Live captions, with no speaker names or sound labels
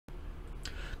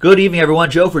Good evening,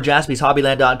 everyone. Joe for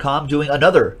JaspysHobbyland.com doing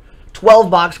another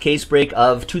 12-box case break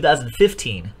of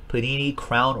 2015 Panini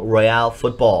Crown Royale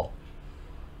football.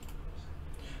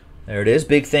 There it is.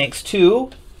 Big thanks to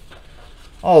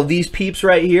all of these peeps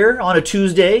right here on a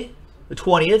Tuesday, the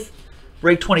 20th.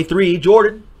 Break 23,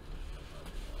 Jordan.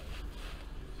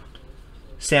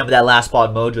 Sam with that last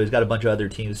spot mojo. He's got a bunch of other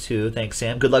teams too. Thanks,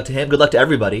 Sam. Good luck to him. Good luck to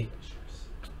everybody.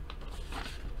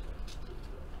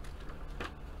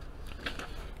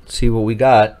 See what we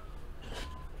got.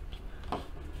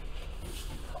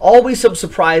 Always some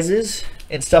surprises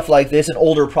and stuff like this, an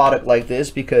older product like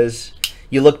this, because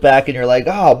you look back and you're like,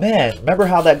 oh man, remember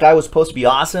how that guy was supposed to be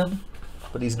awesome,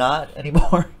 but he's not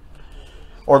anymore?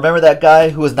 Or remember that guy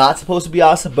who was not supposed to be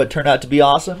awesome, but turned out to be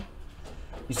awesome?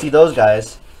 You see those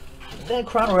guys. And then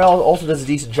Crown Royale also does a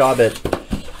decent job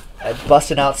at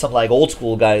busting out some like old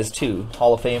school guys too.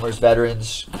 Hall of Famers,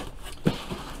 veterans.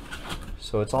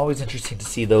 So it's always interesting to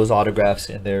see those autographs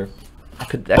in there.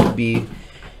 That could be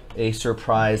a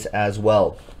surprise as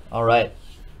well. All right.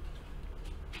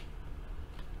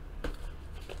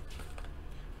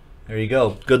 There you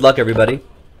go. Good luck, everybody.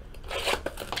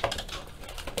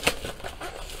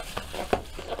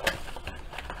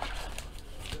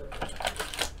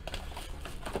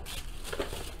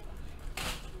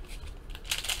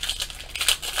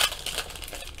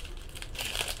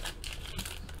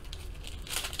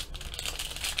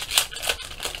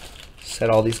 Set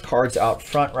all these cards out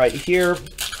front right here.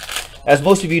 As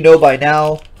most of you know by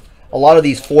now, a lot of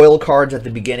these foil cards at the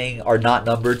beginning are not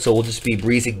numbered, so we'll just be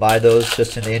breezing by those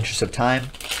just in the interest of time.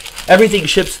 Everything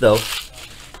ships, though,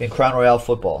 in Crown Royale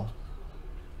football.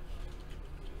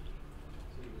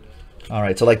 All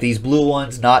right, so like these blue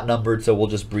ones, not numbered, so we'll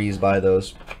just breeze by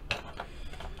those.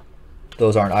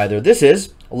 Those aren't either. This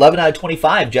is 11 out of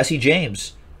 25, Jesse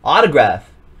James. Autograph.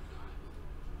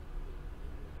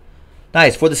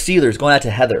 Nice, for the Steelers, going out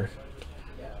to Heather.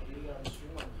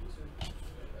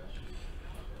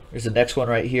 Here's the next one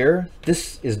right here.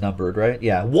 This is numbered, right?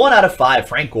 Yeah, 1 out of 5,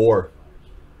 Frank Gore.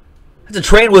 That's a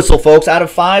train whistle, folks. Out of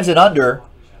 5s and under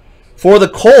for the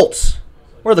Colts.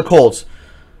 Where are the Colts?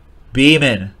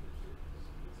 Beeman.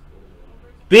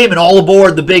 Beeman all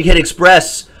aboard the Big Hit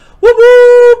Express. Whoop,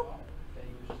 whoop.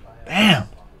 Bam.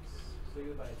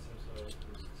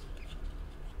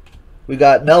 We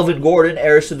got Melvin Gordon,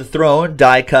 Heirs to the Throne,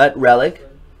 die cut, relic.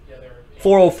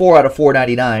 404 out of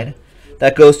 499.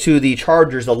 That goes to the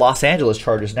Chargers, the Los Angeles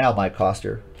Chargers now, Mike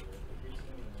Coster.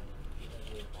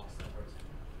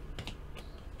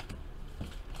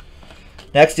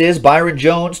 Next is Byron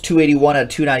Jones, 281 out of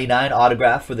 299,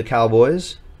 autograph for the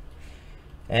Cowboys.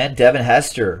 And Devin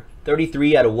Hester,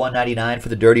 33 out of 199 for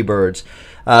the Dirty Birds.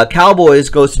 Cowboys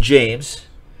goes to James.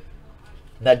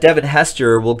 That Devin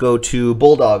Hester will go to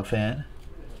Bulldog fan.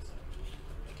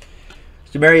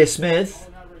 Demarius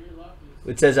Smith.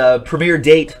 It says a premiere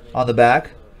date on the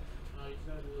back.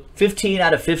 15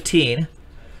 out of 15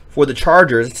 for the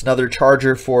Chargers. It's another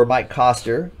Charger for Mike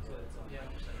Coster.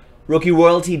 Rookie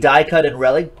royalty, die cut and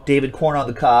relic. David Corn on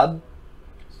the Cob.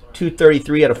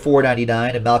 233 out of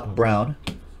 499 and Malcolm Brown.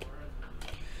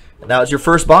 And that was your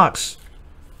first box.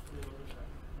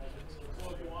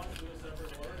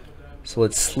 So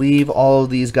let's sleeve all of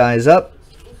these guys up.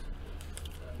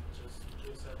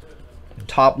 And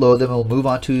top load them and we'll move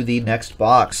on to the next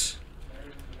box.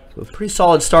 So a pretty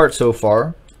solid start so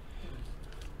far.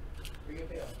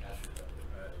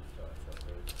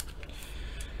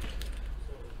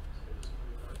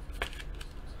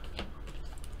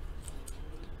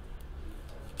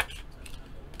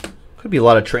 Could be a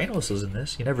lot of train whistles in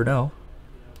this. You never know.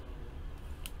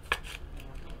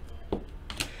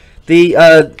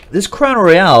 This Crown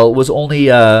Royale was only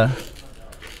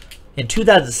in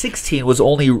 2016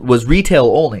 was retail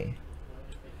only.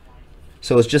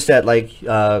 So it's just at like you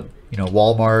know,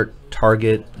 Walmart,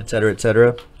 Target, etc.,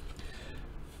 etc.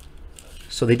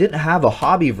 So they didn't have a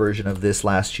hobby version of this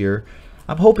last year.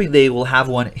 I'm hoping they will have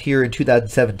one here in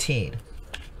 2017.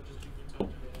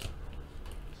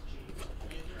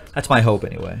 That's my hope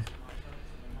anyway.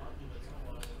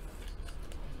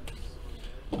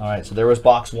 All right, so there was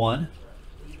box 1.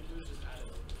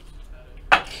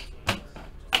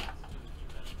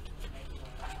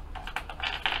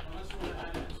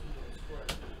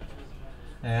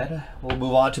 And we'll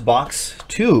move on to box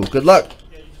 2. Good luck.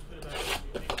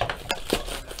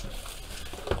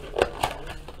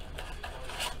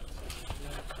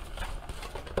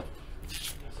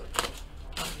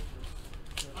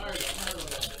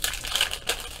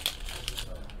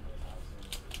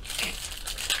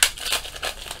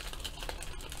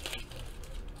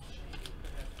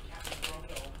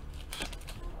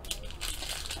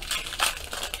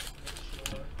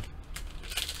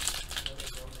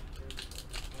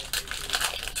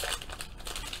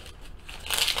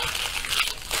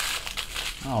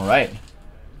 right.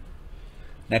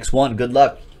 Next one. Good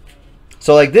luck.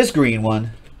 So like this green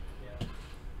one,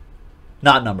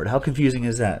 not numbered. How confusing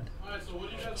is that?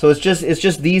 So it's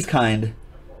just these kind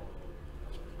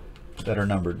that are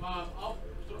numbered.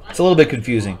 It's a little bit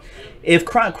confusing. If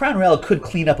Crown Royale could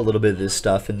clean up a little bit of this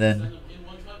stuff and then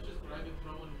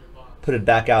put it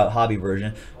back out, hobby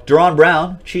version. Deron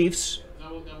Brown, Chiefs.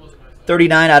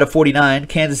 39 out of 49.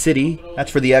 Kansas City,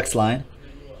 that's for the X line.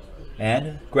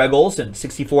 And Greg Olsen,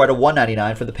 64 out of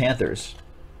 199 for the Panthers.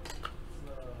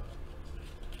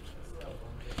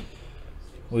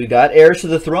 We got Heirs to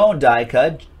the Throne die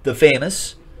cut, the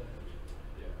famous.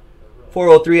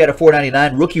 403 out of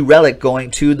 499. Rookie relic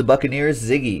going to the Buccaneers,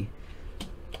 Ziggy.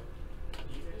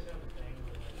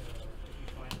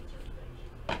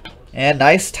 And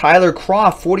nice Tyler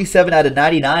Kroft, 47 out of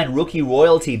 99. Rookie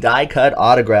royalty die cut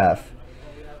autograph.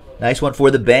 Nice one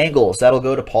for the Bengals. That'll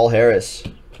go to Paul Harris.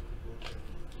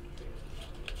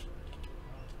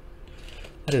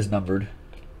 That is numbered.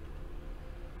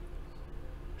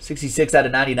 66 out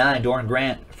of 99. Doran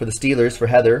Grant for the Steelers for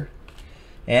Heather.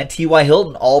 And T.Y.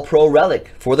 Hilton, All-Pro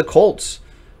Relic for the Colts.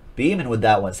 Beeman with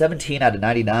that one. 17 out of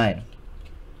 99.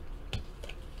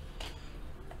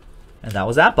 And that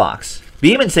was that box.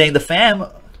 Beeman saying the fam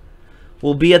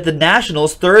will be at the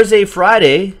Nationals Thursday,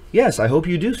 Friday. Yes, I hope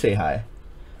you do say hi.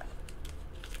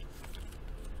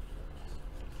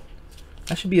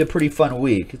 That should be a pretty fun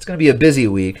week. It's going to be a busy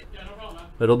week,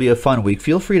 but it'll be a fun week.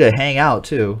 Feel free to hang out,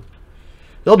 too.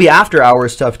 There'll be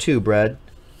after-hours stuff, too, Brad.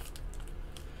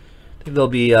 I think there'll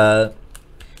be, I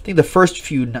think the first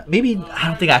few, maybe, I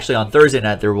don't think actually on Thursday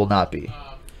night there will not be.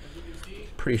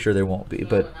 Pretty sure there won't be,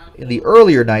 but in the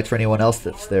earlier nights for anyone else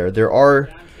that's there, there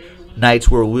are nights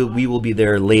where we will be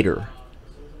there later,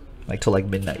 like till like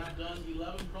midnight.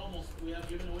 We have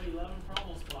given away 11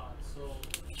 promo spots, so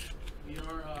we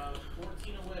are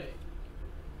 14 away.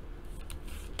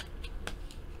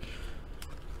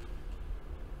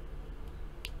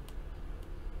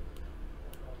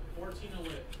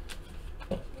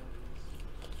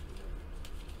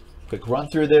 Quick run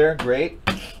through there, great.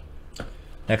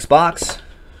 Next box.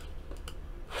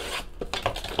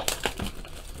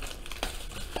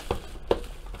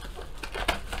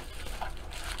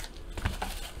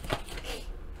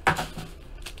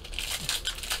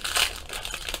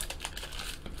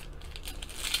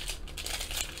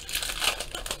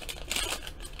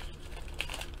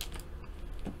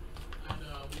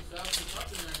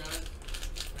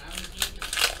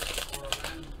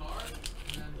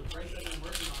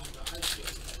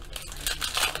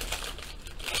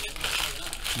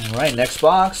 All right, next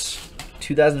box,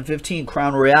 2015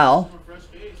 Crown Royale.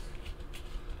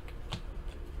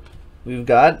 We've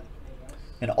got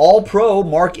an All-Pro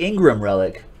Mark Ingram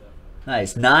relic.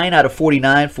 Nice, 9 out of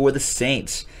 49 for the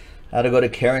Saints. That'll go to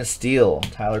Karen Steele,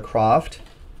 Tyler Kroft.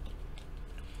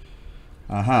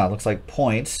 Looks like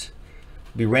points.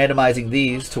 We'll be randomizing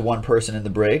these to one person in the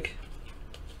break.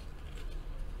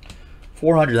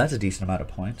 400, that's a decent amount of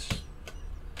points.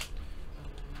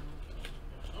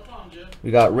 We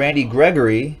got Randy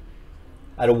Gregory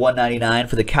out of 199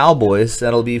 for the Cowboys.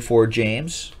 That'll be for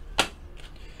James.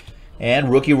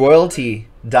 And rookie royalty,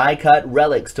 die cut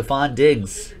relics, Stephon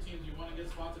Diggs.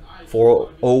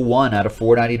 401 out of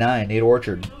 499, Nate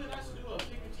Orchard.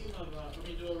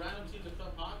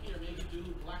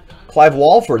 Clive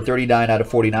Walford, 39 out of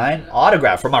 49.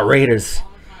 Autograph for my Raiders.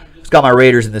 It's got my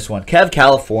Raiders in this one. Kev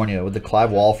California with the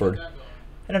Clive Walford.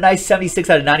 And a nice 76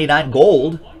 out of 99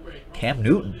 gold, Cam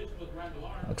Newton.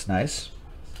 Looks nice.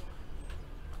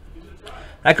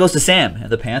 That goes to Sam and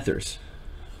the Panthers.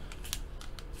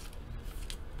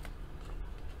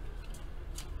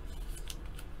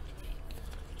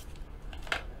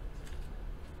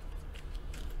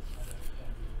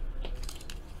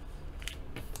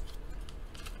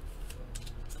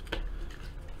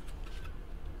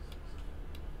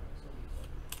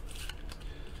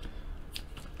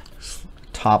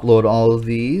 Top load all of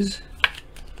these.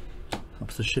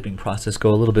 Helps the shipping process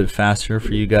go a little bit faster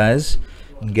for you guys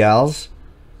and gals.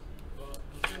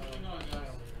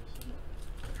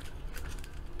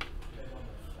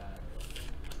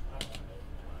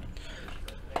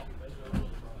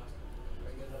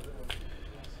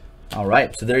 All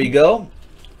right, so there you go.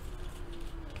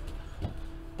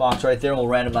 Box right there. We'll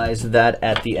randomize that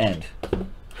at the end.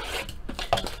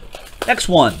 Next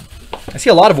one. I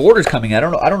see a lot of orders coming. I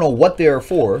don't know what they are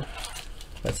for.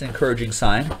 That's an encouraging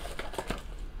sign.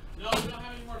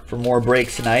 For more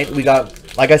breaks tonight, we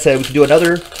got, like I said, we can do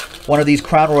another one of these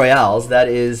Crown Royales that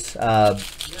is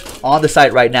on the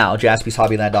site right now,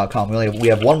 JaspysHobbyland.com. We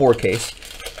have one more case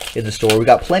in the store. We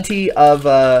got plenty of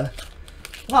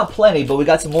Not plenty, but we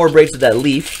got some more breaks of that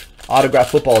Leaf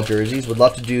autographed football jerseys. Would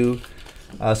love to do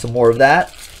some more of that.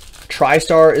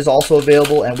 TriStar is also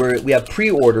available, and we have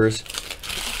pre-orders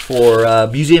for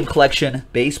Museum Collection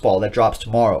Baseball that drops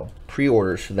tomorrow.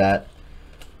 Pre-orders for that.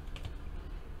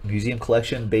 Museum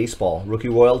Collection Baseball. Rookie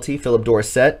Royalty, Philip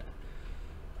Dorsett.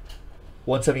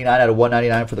 179 out of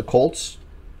 199 for the Colts.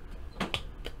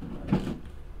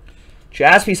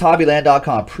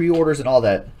 JaspysHobbyland.com. Pre-orders and all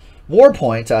that. More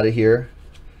points out of here.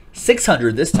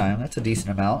 600 this time. That's a decent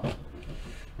amount.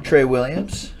 Trey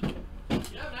Williams. Yeah, man.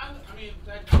 I mean,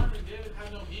 that Connor McDavid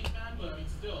had no heat, man, but I mean,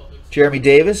 still. Jeremy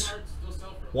Davis.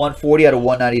 140 out of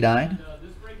 199.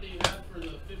 This break that you had for the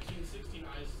 15-16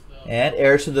 ice, and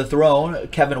heirs to the throne,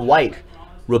 Kevin White,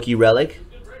 rookie relic.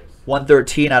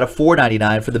 113 out of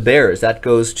 499 for the Bears. That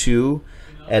goes to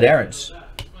Ed Aarons.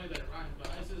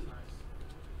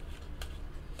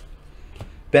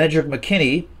 Benedict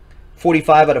McKinney,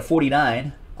 45 out of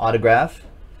 49 autograph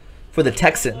for the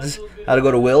Texans. That'll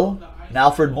go to Will. And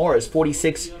Alfred Morris,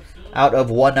 46 out of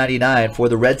 199 for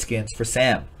the Redskins for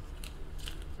Sam.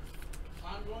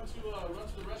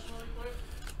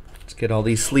 Let's get all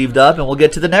these sleeved up and we'll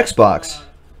get to the next box.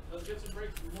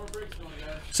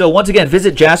 So once again,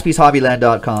 visit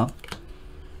JaspysHobbyland.com.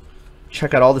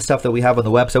 Check out all the stuff that we have on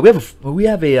the website. We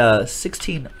have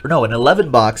an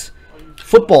 11 box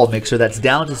football mixer that's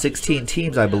down to 16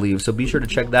 teams, I believe. So be sure to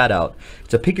check that out.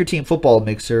 It's a pick your team football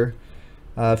mixer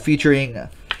featuring a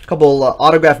couple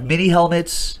autographed mini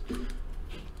helmets,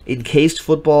 encased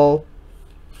football,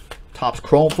 Topps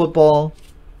Chrome football.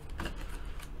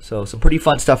 So some pretty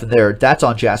fun stuff in there. That's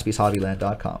on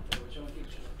JaspysHobbyland.com.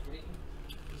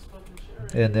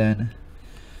 And then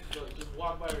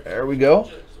there we go.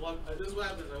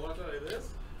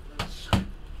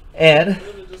 And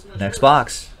next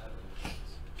box.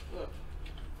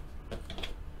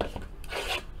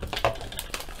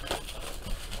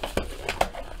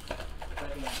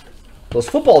 Those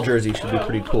football jerseys should be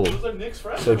pretty cool.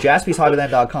 So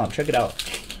JaspysHobbyland.com. Check it out.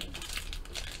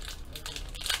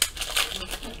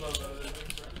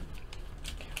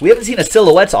 We haven't seen a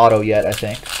Silhouettes auto yet, I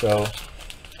think. So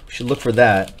we should look for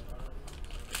that.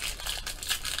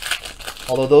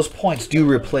 Although those points do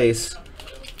replace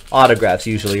autographs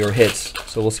usually, or hits.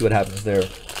 So we'll see what happens there.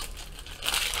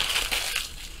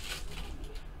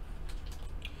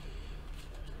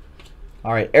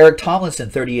 All right, Eric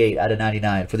Tomlinson, 38 out of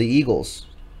 99 for the Eagles.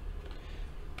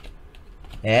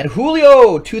 And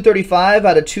Julio, 235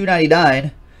 out of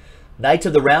 299. Knights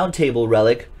of the Round Table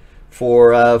relic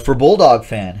for Bulldog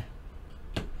fan.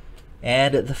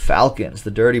 And the Falcons,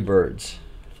 the Dirty Birds.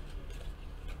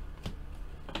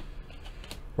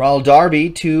 Ronald Darby,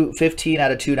 215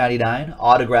 out of 299.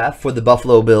 Autograph for the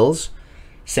Buffalo Bills.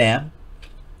 Sam.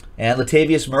 And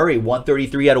Latavius Murray,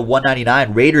 133 out of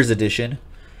 199. Raiders edition.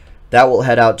 That will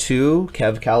head out to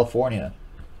Kev, California.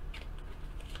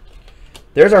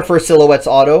 There's our first Silhouettes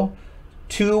auto.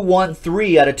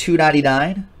 213 out of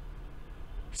 299.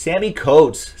 Sammy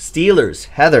Coates, Steelers,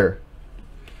 Heather.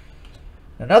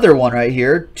 Another one right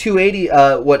here.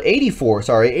 84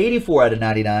 out of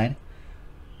 99.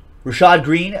 Rashad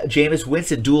Green, Jameis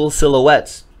Winston, dual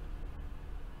Silhouettes.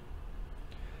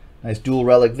 Nice dual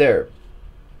relic there.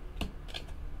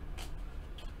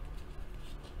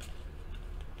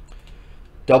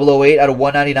 .008 out of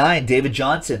 199, David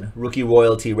Johnson, rookie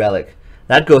royalty relic.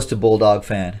 That goes to Bulldog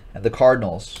fan and the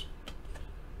Cardinals.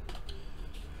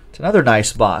 It's another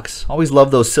nice box. Always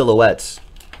love those Silhouettes.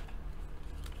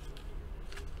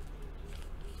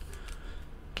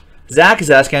 Zach is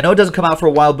asking, I know it doesn't come out for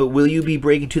a while, but will you be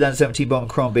breaking 2017 Bowman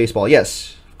Chrome Baseball?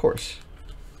 Yes, of course.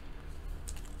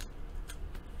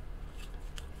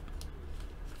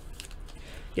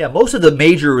 Yeah, most of the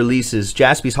major releases,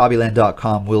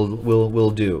 JaspysHobbyland.com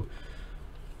will do.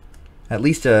 At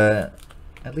least a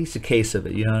case of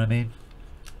it, you know what I mean?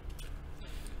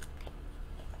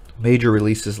 Major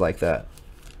releases like that.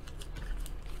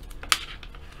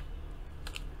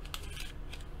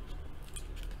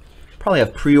 Probably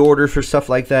have pre-orders for stuff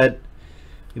like that.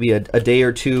 Maybe a day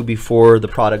or two before the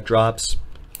product drops.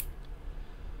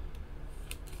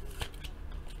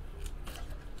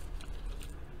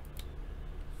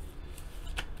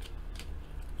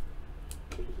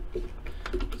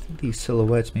 These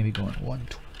Silhouettes maybe going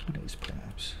 120s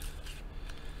perhaps.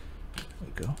 There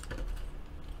we go.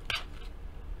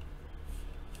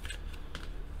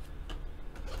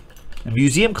 And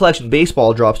Museum Collection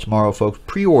Baseball drops tomorrow, folks.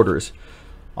 Pre-orders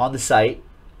on the site.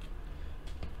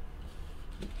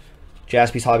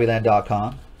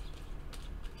 JaspysHobbyland.com.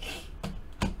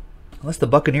 Unless the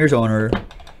Buccaneers owner,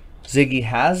 Ziggy,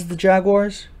 has the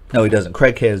Jaguars? No, he doesn't.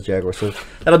 Craig K has Jaguars. So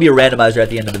that'll be a randomizer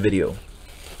at the end of the video.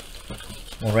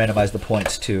 We'll randomize the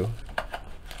points too.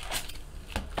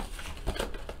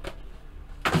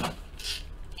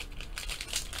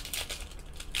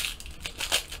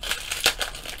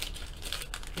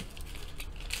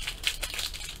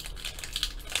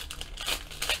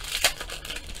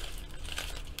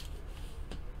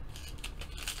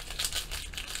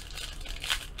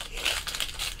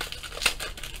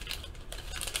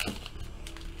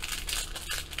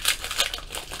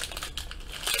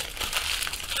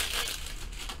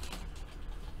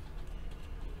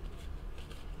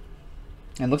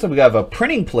 And looks like we have a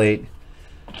printing plate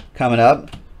coming up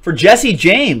for Jesse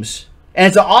James. And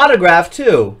it's an autograph,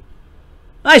 too.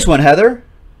 Nice one, Heather.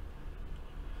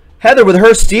 Heather with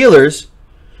her Steelers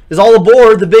is all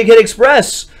aboard the Big Hit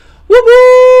Express. Whoop,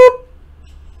 whoop.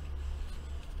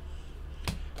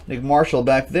 Nick Marshall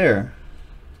back there.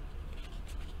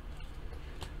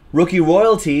 Rookie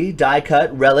Royalty, die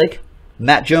cut, relic,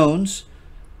 Matt Jones.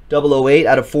 008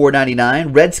 out of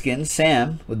 499. Redskins,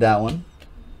 Sam with that one.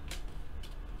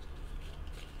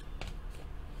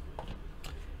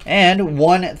 And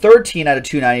 113 out of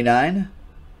 299.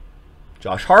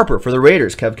 Josh Harper for the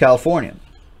Raiders, Kev, California.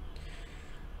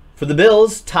 For the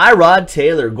Bills, Tyrod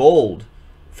Taylor, gold.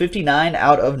 59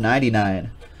 out of 99.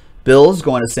 Bills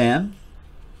going to Sam.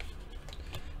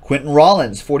 Quentin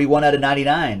Rollins, 41 out of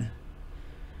 99.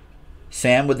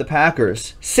 Sam with the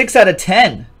Packers. 6 out of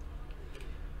 10.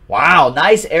 Wow,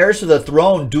 nice heirs to the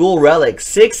throne, dual relic.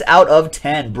 6 out of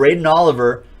 10. Braden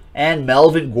Oliver and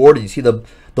Melvin Gordon. You see the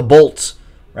bolts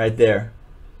right there.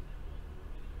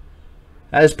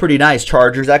 That is pretty nice,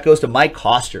 Chargers. That goes to Mike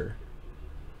Koster.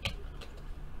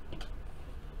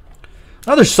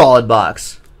 Another solid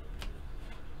box.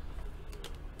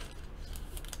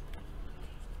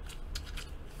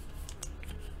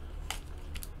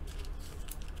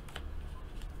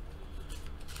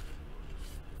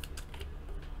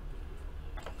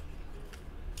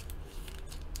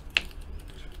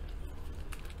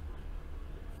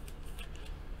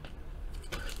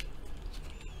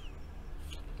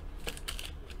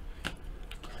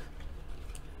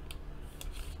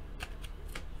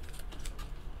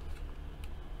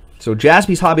 So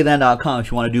JaspysHobbyland.com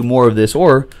if you want to do more of this,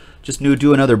 or just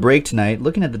do another break tonight.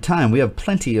 Looking at the time, we have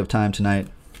plenty of time tonight.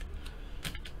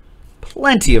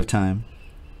 Plenty of time.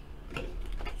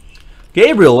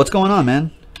 Gabriel, what's going on,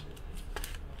 man?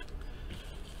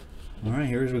 All right,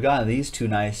 here's what we got. These two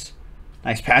nice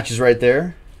patches right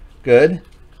there. Good.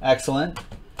 Excellent.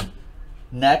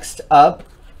 Next up,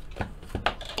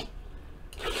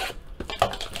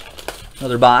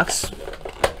 another box.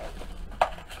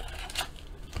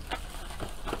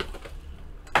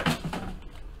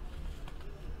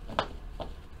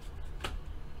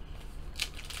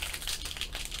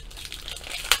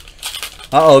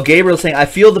 Uh-oh, Gabriel's saying, I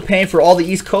feel the pain for all the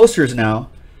East Coasters now.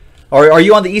 Are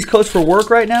you on the East Coast for work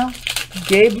right now,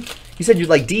 Gabe? You said you're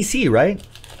like DC, right?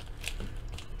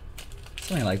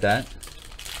 Something like that.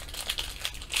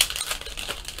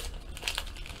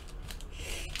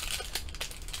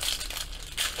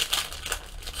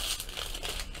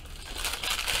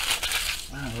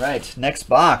 All right, next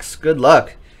box. Good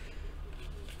luck.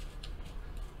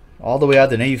 All the way out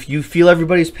there. Now you feel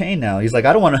everybody's pain now. He's like,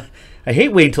 I don't want to... I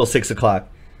hate waiting until 6 o'clock.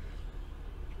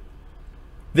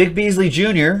 Vic Beasley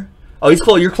Jr. Oh,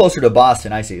 you're closer to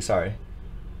Boston. I see. Sorry.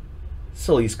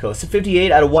 Still East Coast.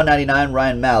 58 out of 199.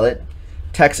 Ryan Mallett.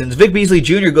 Texans. Vic Beasley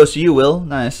Jr. goes to you, Will.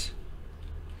 Nice.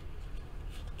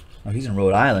 Oh, he's in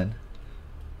Rhode Island.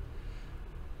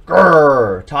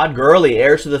 Grrr. Todd Gurley.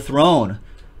 Heirs to the throne.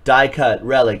 Die cut.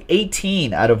 Relic.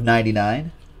 18 out of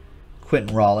 99.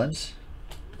 Quentin Rollins.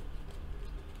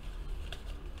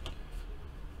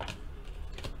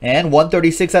 And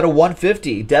 136 out of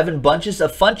 150. Devin Bunches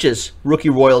of Funches. Rookie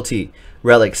Royalty.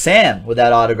 Relic. Sam with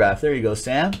that autograph. There you go,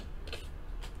 Sam.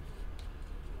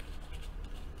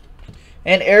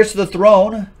 And heirs to the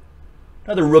throne.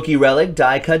 Another rookie relic.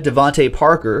 Die cut. Devontae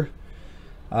Parker.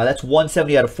 That's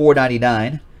 170 out of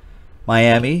 499.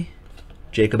 Miami.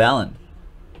 Jacob Allen.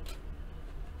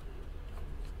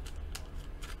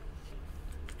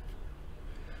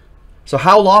 So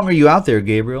how long are you out there,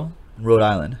 Gabriel? In Rhode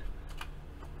Island?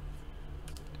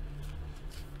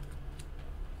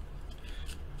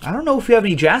 I don't know if we have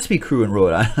any Jaspy crew in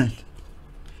Rhode Island.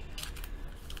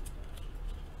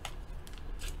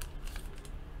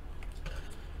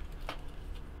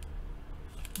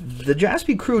 The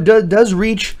Jaspy crew does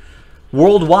reach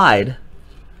worldwide,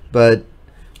 but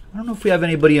I don't know if we have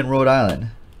anybody in Rhode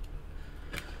Island.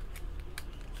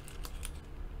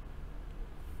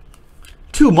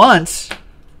 2 months?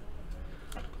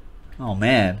 Oh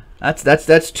man,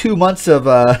 that's 2 months of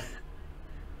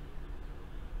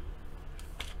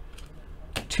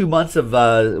 2 months of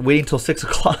waiting till 6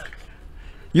 o'clock.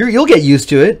 You'll get used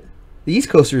to it. The East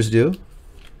Coasters do.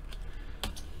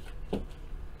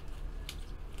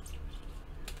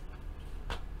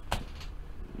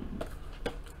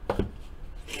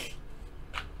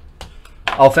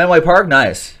 Oh, Fenway Park,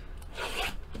 nice.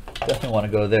 Definitely want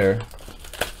to go there.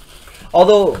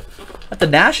 Although at the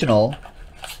National,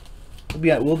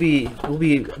 we'll be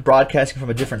broadcasting from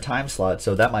a different time slot,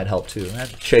 so that might help too.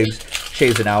 That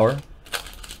shaves an hour.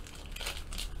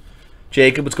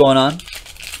 Jacob, what's going on?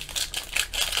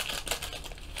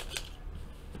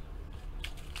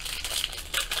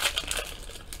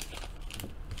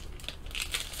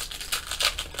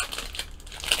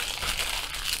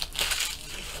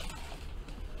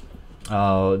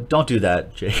 Oh, don't do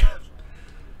that, Jacob.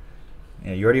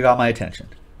 Yeah, you already got my attention.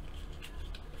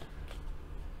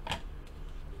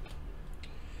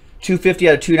 250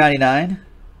 out of 299.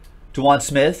 DeJuan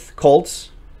Smith, Colts.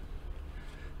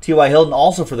 T.Y. Hilton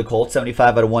also for the Colts,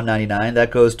 75 out of 199.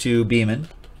 That goes to Beeman.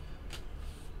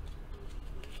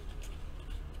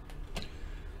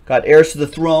 Got heirs to the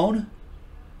throne.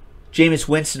 Jameis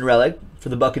Winston relic for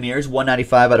the Buccaneers,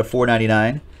 195 out of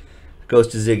 499. Goes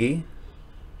to Ziggy.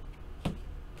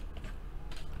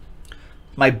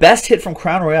 My best hit from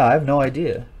Crown Royale, I have no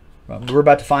idea. We're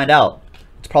about to find out.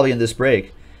 It's probably in this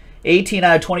break. 18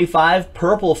 out of 25,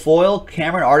 purple foil,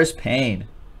 Cameron Artist Payne.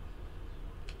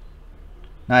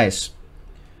 Nice.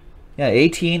 Yeah,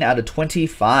 18 out of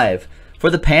 25. For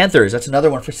the Panthers, that's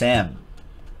another one for Sam.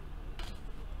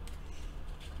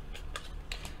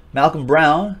 Malcolm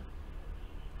Brown,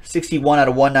 61 out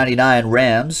of 199,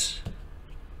 Rams.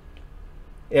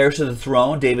 Heirs to the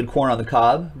throne, David Corn on the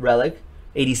Cob, relic.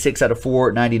 86 out of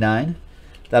 499.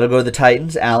 That'll go to the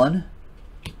Titans, Allen.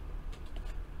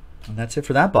 And that's it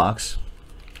for that box.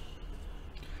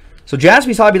 So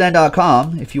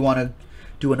JaspysHobbyland.com, if you want to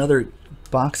do another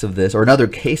box of this, or another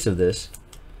case of this.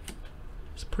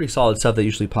 It's pretty solid stuff that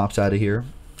usually pops out of here.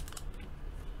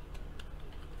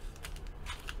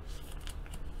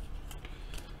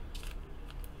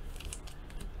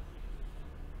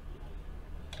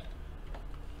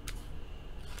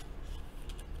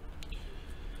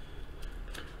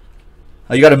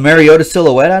 Oh, you got a Mariota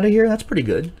silhouette out of here? That's pretty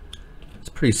good. That's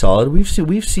pretty solid. We've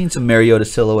seen some Mariota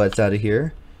silhouettes out of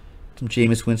here. Some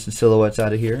Jameis Winston silhouettes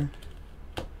out of here.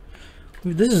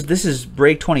 This is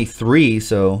break 23,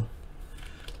 so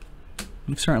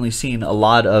we've certainly seen a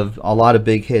lot of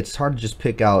big hits. It's hard to just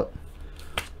pick out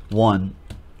one.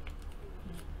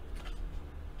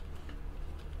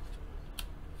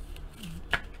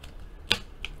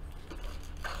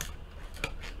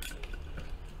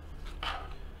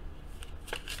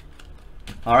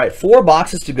 All right, 4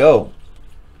 boxes to go.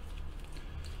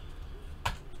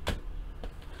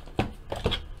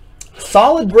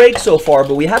 Solid break so far,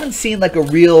 but we haven't seen like a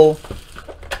real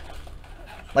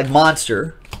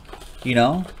monster, you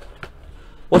know?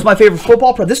 What's my favorite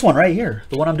football product? This one right here,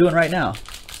 the one I'm doing right now.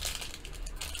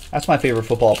 That's my favorite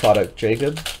football product,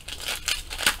 Jacob.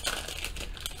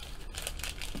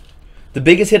 The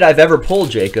biggest hit I've ever pulled,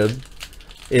 Jacob,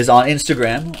 is on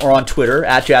Instagram or on Twitter,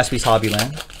 at Jaspys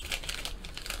Hobbyland.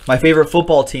 My favorite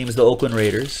football team is the Oakland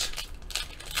Raiders.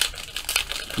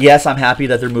 Yes, I'm happy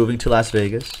that they're moving to Las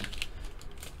Vegas.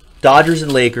 Dodgers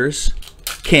and Lakers.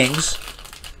 Kings.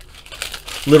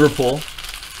 Liverpool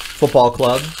Football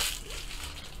Club.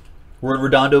 We're in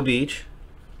Redondo Beach.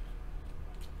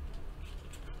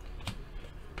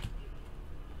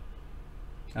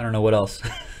 I don't know what else.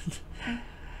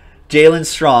 Jalen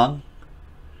Strong.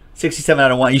 67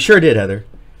 out of 1. You sure did, Heather.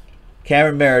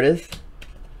 Cameron Meredith.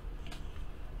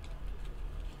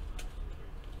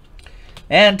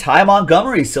 And Ty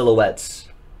Montgomery silhouettes.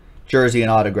 Jersey and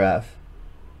autograph.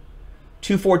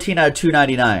 214 out of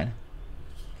 299.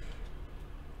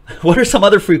 What are some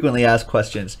other frequently asked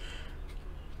questions?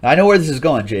 I know where this is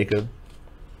going, Jacob.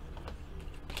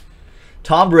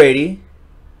 Tom Brady.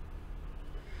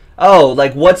 Oh,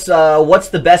 like what's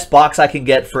the best box I can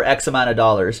get for X amount of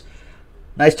dollars?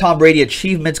 Nice Tom Brady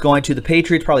achievements going to the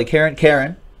Patriots. Probably Karen.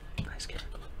 Nice Karen.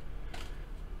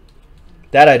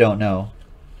 That I don't know.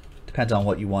 Depends on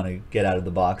what you want to get out of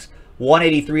the box.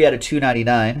 183 out of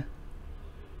 299.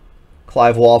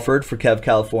 Clive Walford for Kev,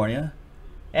 California.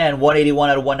 And 181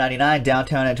 out of 199,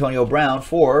 Downtown Antonio Brown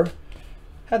for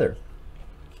Heather.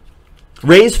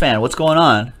 Rays fan, what's going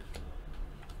on?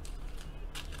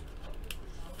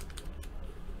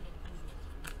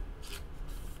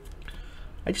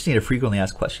 I just need a frequently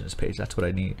asked questions page. That's what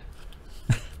I need.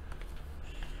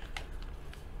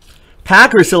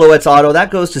 Packer Silhouettes auto.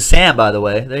 That goes to Sam, by the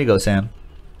way. There you go, Sam.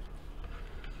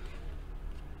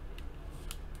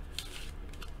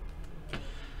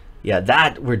 Yeah,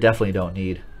 that we definitely don't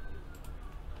need.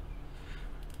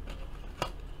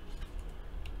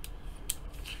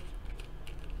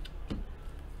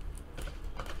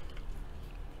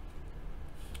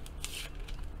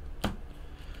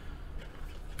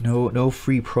 No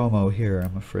free promo here,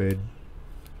 I'm afraid.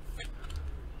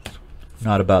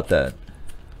 Not about that.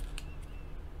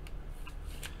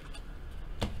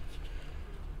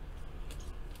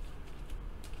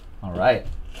 All right.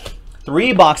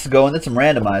 3 boxes to go, and then some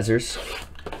randomizers.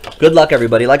 Good luck,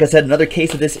 everybody. Like I said, another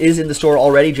case of this is in the store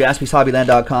already,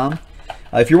 JaspysHobbyland.com.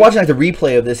 If you're watching like the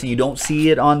replay of this and you don't see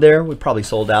it on there, we probably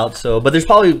sold out. So, but there's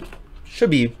probably, should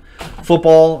be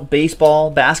football, baseball,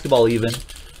 basketball even,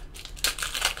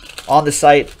 on the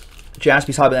site,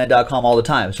 JaspysHobbyland.com all the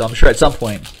time. So I'm sure at some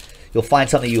point you'll find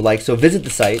something you like. So visit the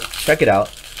site, check it out,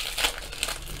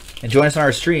 and join us on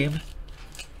our stream.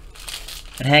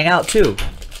 And hang out too.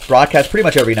 Broadcast pretty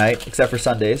much every night, except for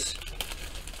Sundays.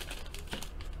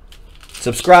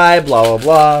 Subscribe, blah, blah,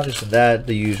 blah, this and that,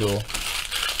 the usual.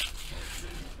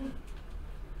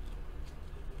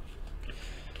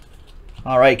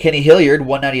 All right, Kenny Hilliard,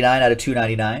 199 out of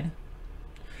 299.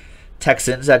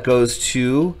 Texans, that goes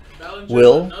to Bellinger,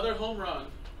 Will. another home run.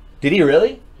 Did he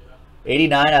really? Yeah.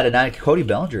 89 out of 90. Cody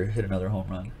Bellinger hit another home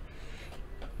run.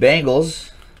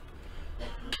 Bengals.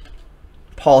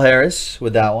 Paul Harris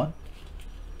with that one.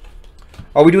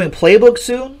 Are we doing playbook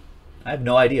soon? I have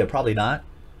no idea. Probably not.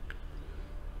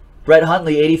 Brett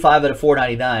Hundley, 85 out of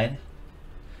 499.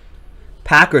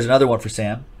 Packers, another one for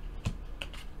Sam.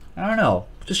 I don't know.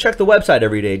 Just check the website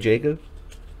every day, Jacob.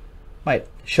 Might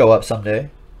show up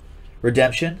someday.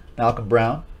 Redemption, Malcolm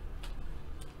Brown.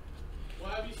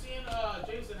 Well, have you seen,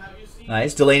 Jason, have you seen...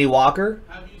 Nice. Delaney Walker.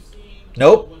 Have you seen...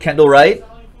 Nope. Kendall Wright.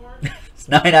 It's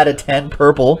 9 out of 10.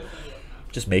 Purple.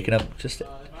 Just making up, just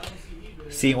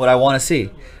seeing what I want to see.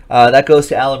 That goes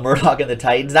to Alan Murdoch and the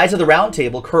Titans. Knights of the Round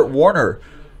Table, Kurt Warner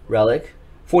relic.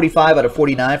 45 out of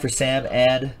 49 for Sam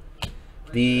and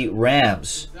the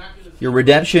Rams. Your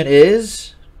redemption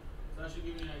is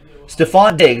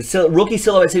Stephon Diggs, rookie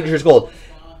silhouette signatures gold.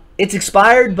 It's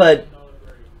expired, but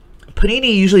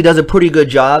Panini usually does a pretty good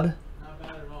job.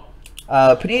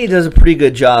 Panini does a pretty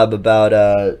good job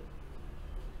about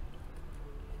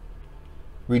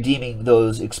redeeming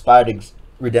those expired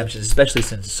redemptions, especially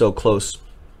since it's so close.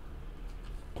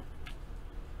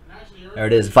 There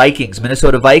it is. Vikings.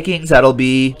 Minnesota Vikings. That'll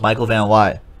be Michael Van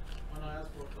Wy.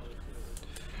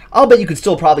 I'll bet you could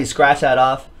still probably scratch that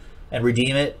off and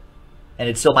redeem it, and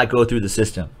it still might go through the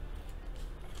system.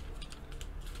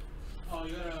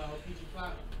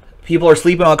 People are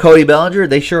sleeping on Cody Bellinger.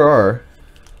 They sure are.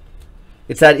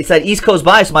 It's that East Coast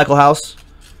bias, Michael House.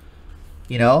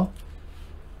 You know?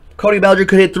 Cody Bellinger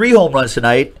could hit 3 home runs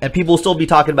tonight, and people will still be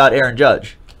talking about Aaron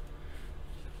Judge.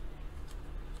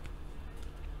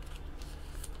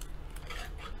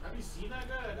 Have you seen that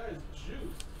guy? That guy is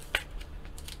juiced.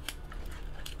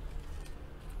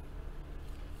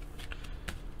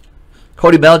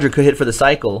 Cody Bellinger could hit for the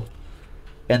cycle,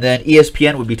 and then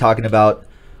ESPN would be talking about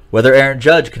whether Aaron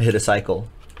Judge can hit a cycle.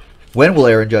 When will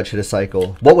Aaron Judge hit a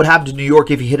cycle? What would happen to New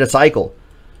York if he hit a cycle?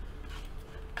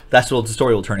 That's what the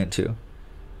story will turn into.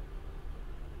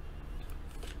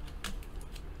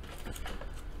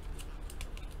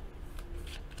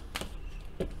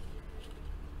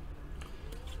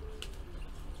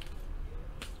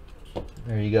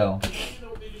 There you go. Did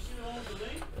you see the one with the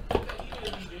link? Click that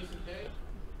email, Jason K.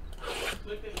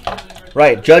 Click that email right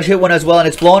Right, Judge hit one as well, and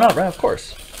it's blowing up, right? Of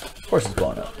course. Of course it's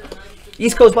blowing up.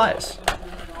 East Coast bias.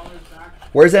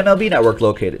 Where's MLB Network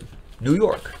located? New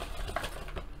York.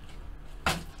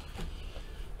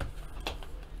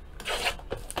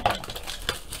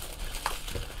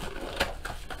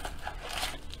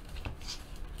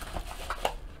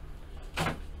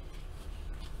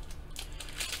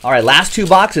 All right, last 2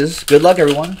 boxes. Good luck,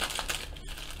 everyone.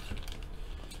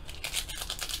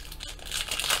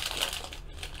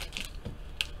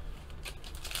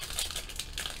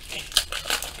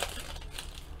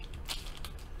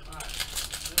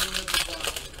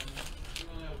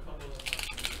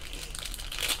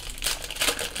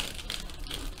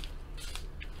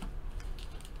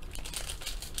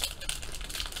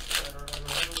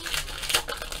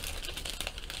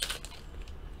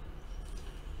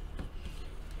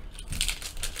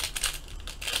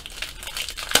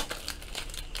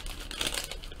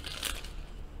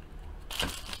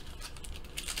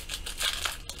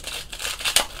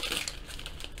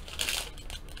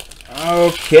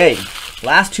 Okay,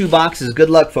 last 2 boxes. Good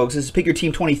luck, folks. This is Pick Your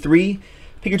Team 23.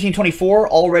 Pick Your Team 24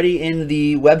 already in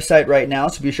the website right now,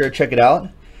 so be sure to check it out.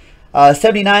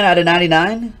 79 out of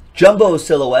 99. Jumbo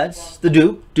silhouettes. The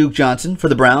Duke Johnson for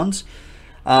the Browns.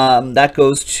 That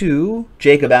goes to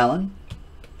Jacob Allen.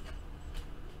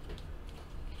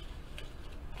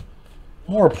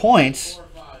 More points. 4 or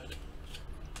 5.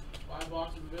 5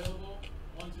 boxes available.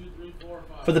 1, 2, 3, 4,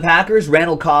 5. For the Packers,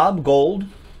 Randall Cobb, gold.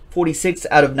 46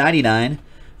 out of 99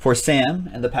 for Sam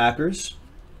and the Packers.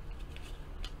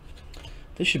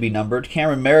 This should be numbered.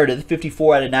 Cameron Meredith,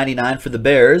 54 out of 99 for the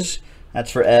Bears.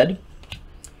 That's for Ed.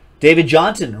 David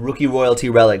Johnson, rookie royalty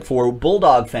relic for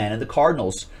Bulldog fan and the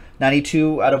Cardinals.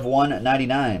 92 out of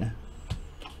 199.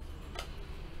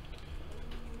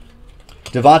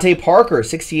 Devontae Parker,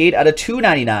 68 out of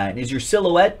 299 is your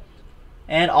silhouette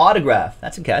and autograph.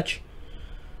 That's a catch.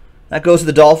 That goes to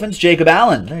the Dolphins. Jacob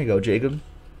Allen. There you go, Jacob.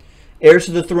 Heirs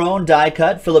to the Throne, die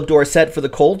cut. Philip Dorsett for the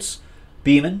Colts.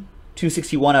 Beeman,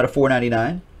 261 out of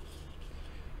 499.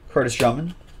 Curtis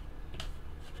Drummond.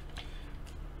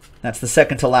 That's the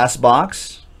second to last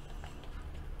box.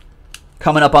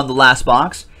 Coming up on the last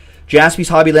box.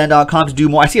 JaspysHobbyland.com to do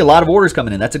more. I see a lot of orders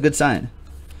coming in. That's a good sign.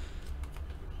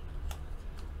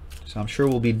 So I'm sure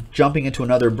we'll be jumping into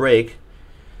another break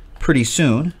pretty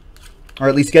soon. Or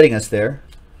at least getting us there.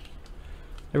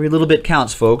 Every little bit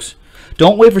counts, folks.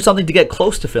 Don't wait for something to get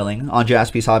close to filling on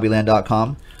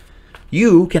JaspysHobbyland.com.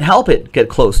 You can help it get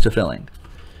close to filling.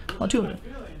 Well, too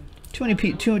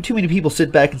many people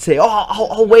sit back and say, "Oh,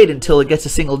 I'll wait until it gets to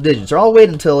single digits," or "I'll wait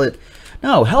until it."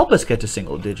 No, help us get to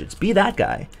single digits. Be that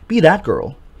guy. Be that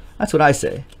girl. That's what I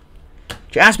say.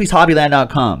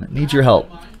 JaspysHobbyland.com needs your help.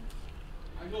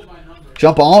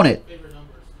 Jump on it.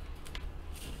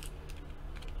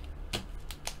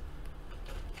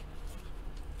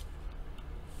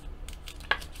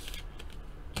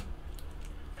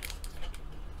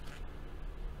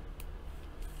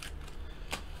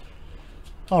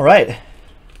 All right.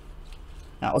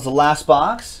 That was the last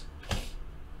box.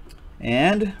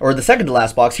 Or the second to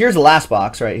last box. Here's the last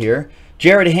box right here.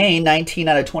 Jared Hayne, 19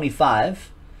 out of 25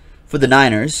 for the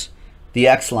Niners. The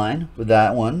X line with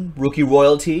that one. Rookie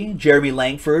royalty, Jeremy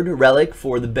Langford, relic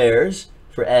for the Bears.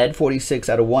 For Ed, 46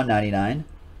 out of 199.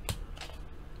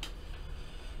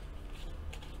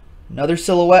 Another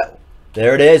silhouette.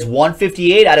 There it is,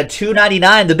 158 out of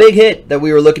 299. The big hit that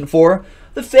we were looking for.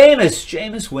 The famous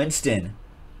Jameis Winston.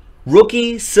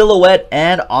 Rookie, silhouette,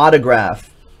 and autograph.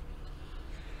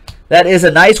 That is a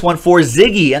nice one for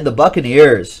Ziggy and the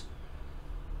Buccaneers.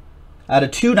 Out of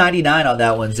 299 on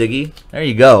that one, Ziggy. There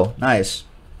you go. Nice.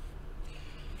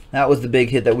 That was the big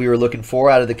hit that we were looking for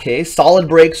out of the case. Solid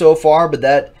break so far, but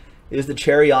that is the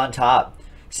cherry on top.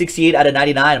 68 out of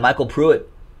 99, Michael Pruitt.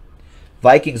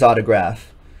 Vikings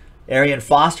autograph. Arian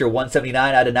Foster,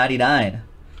 179 out of 99.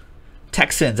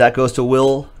 Texans, that goes to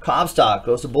Will Comstock.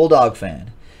 Goes to Bulldog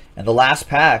fan. And the last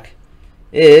pack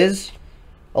is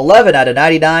 11 out of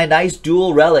 99. Nice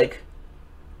dual relic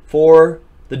for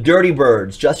the Dirty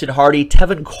Birds. Justin Hardy,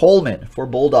 Tevin Coleman for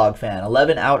Bulldog fan.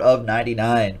 11 out of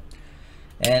 99.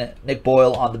 And Nick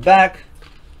Boyle on the back.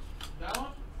 That one?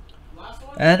 Last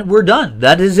one? And we're done.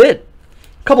 That is it.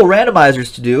 A couple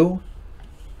randomizers to do.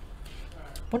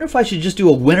 Wonder if I should just do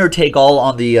a winner take all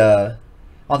on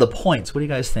the points. What do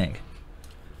you guys think?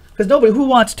 Because nobody, who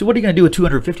wants to, what are you going to do with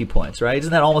 250 points, right?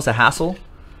 Isn't that almost a hassle?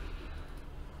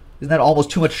 Isn't that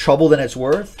almost too much trouble than it's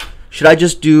worth? Should I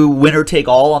just do winner take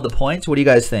all on the points? What do you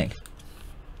guys think?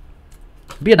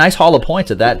 It'd be a nice haul of points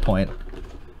at that point.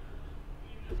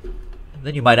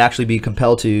 Then you might actually be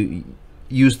compelled to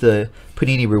use the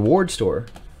Panini reward store.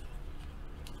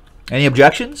 Any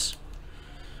objections?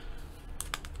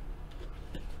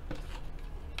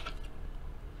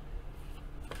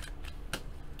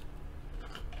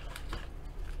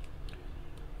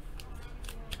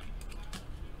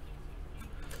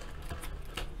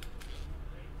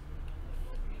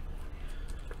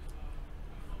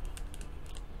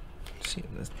 See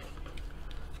this.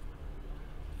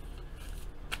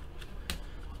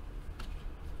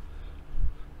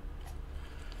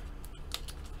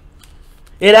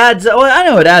 It adds up. Well, I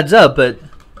know it adds up, but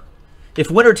if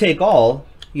winner take all,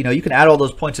 you know, you can add all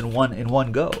those points in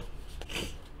one go.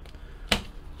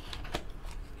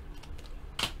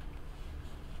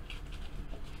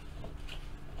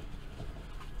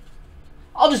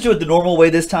 I'll just do it the normal way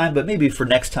this time, but maybe for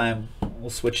next time we'll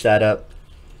switch that up.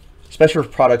 Especially for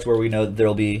products where we know that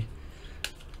there'll be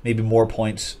maybe more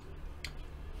points.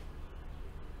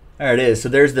 There it is. So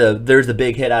there's the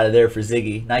big hit out of there for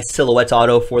Ziggy. Nice silhouettes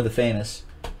auto for the famous.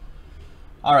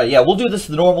 All right, yeah, we'll do this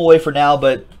the normal way for now,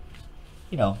 but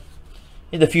you know,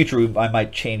 in the future I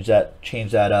might change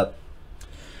that up.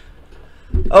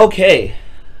 Okay,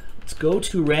 let's go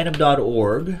to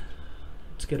random.org.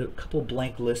 Let's get a couple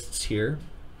blank lists here.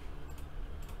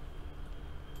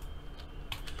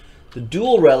 The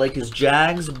dual relic is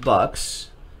Jags Bucks.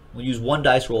 We'll use one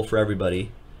dice roll for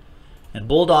everybody. And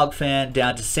Bulldog fan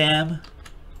down to Sam.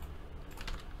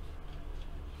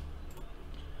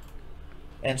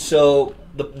 And so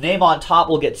the name on top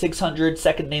will get 600,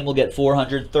 second name will get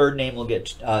 400, third name will get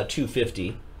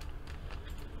 250.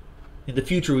 In the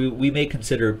future, we may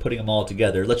consider putting them all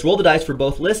together. Let's roll the dice for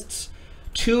both lists.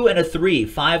 2 and a 3,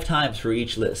 5 times for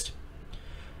each list.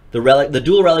 The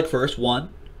dual relic first. 1,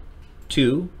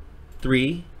 2,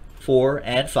 3, 4,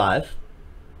 and 5.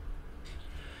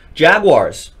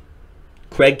 Jaguars.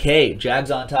 Craig K. Jags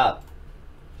on top.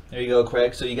 There you go,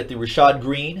 Craig. So you get the Rashad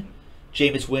Green,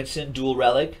 Jameis Winston dual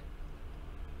relic.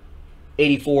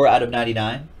 84 out of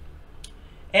 99.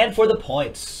 And for the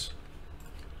points,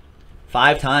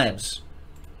 5 times.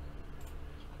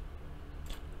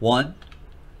 1,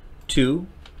 2,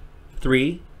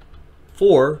 3,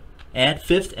 4, and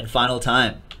 5th and final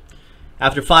time.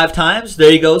 After 5 times,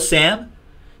 there you go, Sam.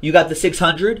 You got the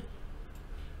 600.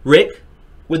 Rick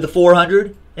with the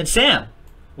 400, and Sam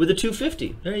with the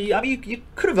 250. You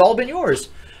could have all been yours.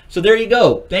 So there you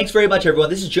go. Thanks very much, everyone.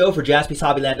 This is Joe for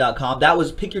JaspysHobbyland.com. That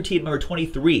was Pick Your Team number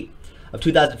 23 of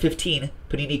 2015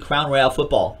 Panini Crown Royale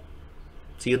Football.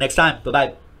 See you next time.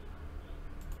 Bye-bye.